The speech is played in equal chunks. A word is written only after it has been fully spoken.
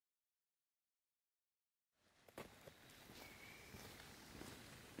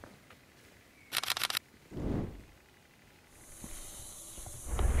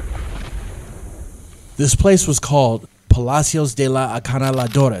This place was called Palacio De Las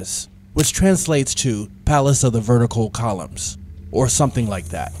Acanaladuras, which translates to Palace of the Vertical Columns, or something like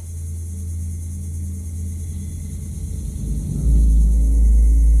that.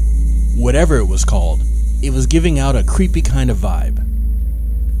 Whatever it was called, it was giving out a creepy kind of vibe.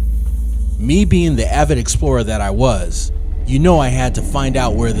 Me being the avid explorer that I was, you know I had to find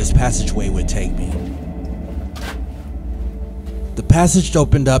out where this passageway would take me. The passage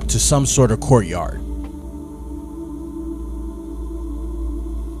opened up to some sort of courtyard.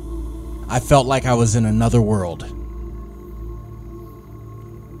 I felt like I was in another world.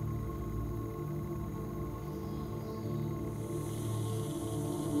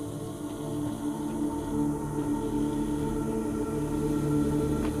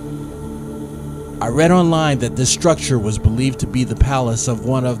 I read online that this structure was believed to be the palace of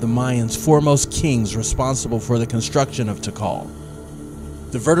one of the Mayans' foremost kings responsible for the construction of Tikal.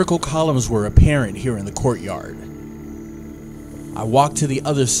 The vertical columns were apparent here in the courtyard. I walked to the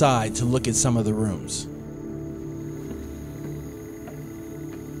other side to look at some of the rooms.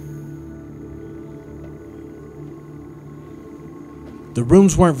 The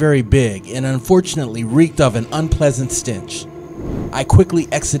rooms weren't very big and unfortunately reeked of an unpleasant stench. I quickly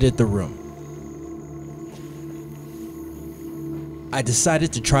exited the room. I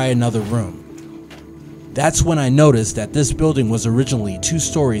decided to try another room. That's when I noticed that this building was originally 2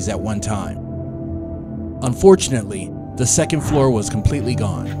 stories at one time. Unfortunately, the second floor was completely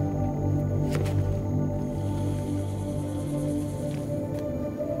gone.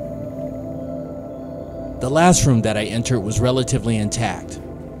 The last room that I entered was relatively intact.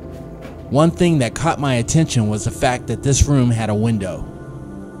 One thing that caught my attention was the fact that this room had a window.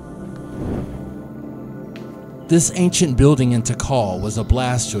 This ancient building in Tikal was a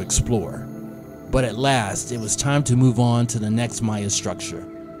blast to explore, but at last it was time to move on to the next Maya structure.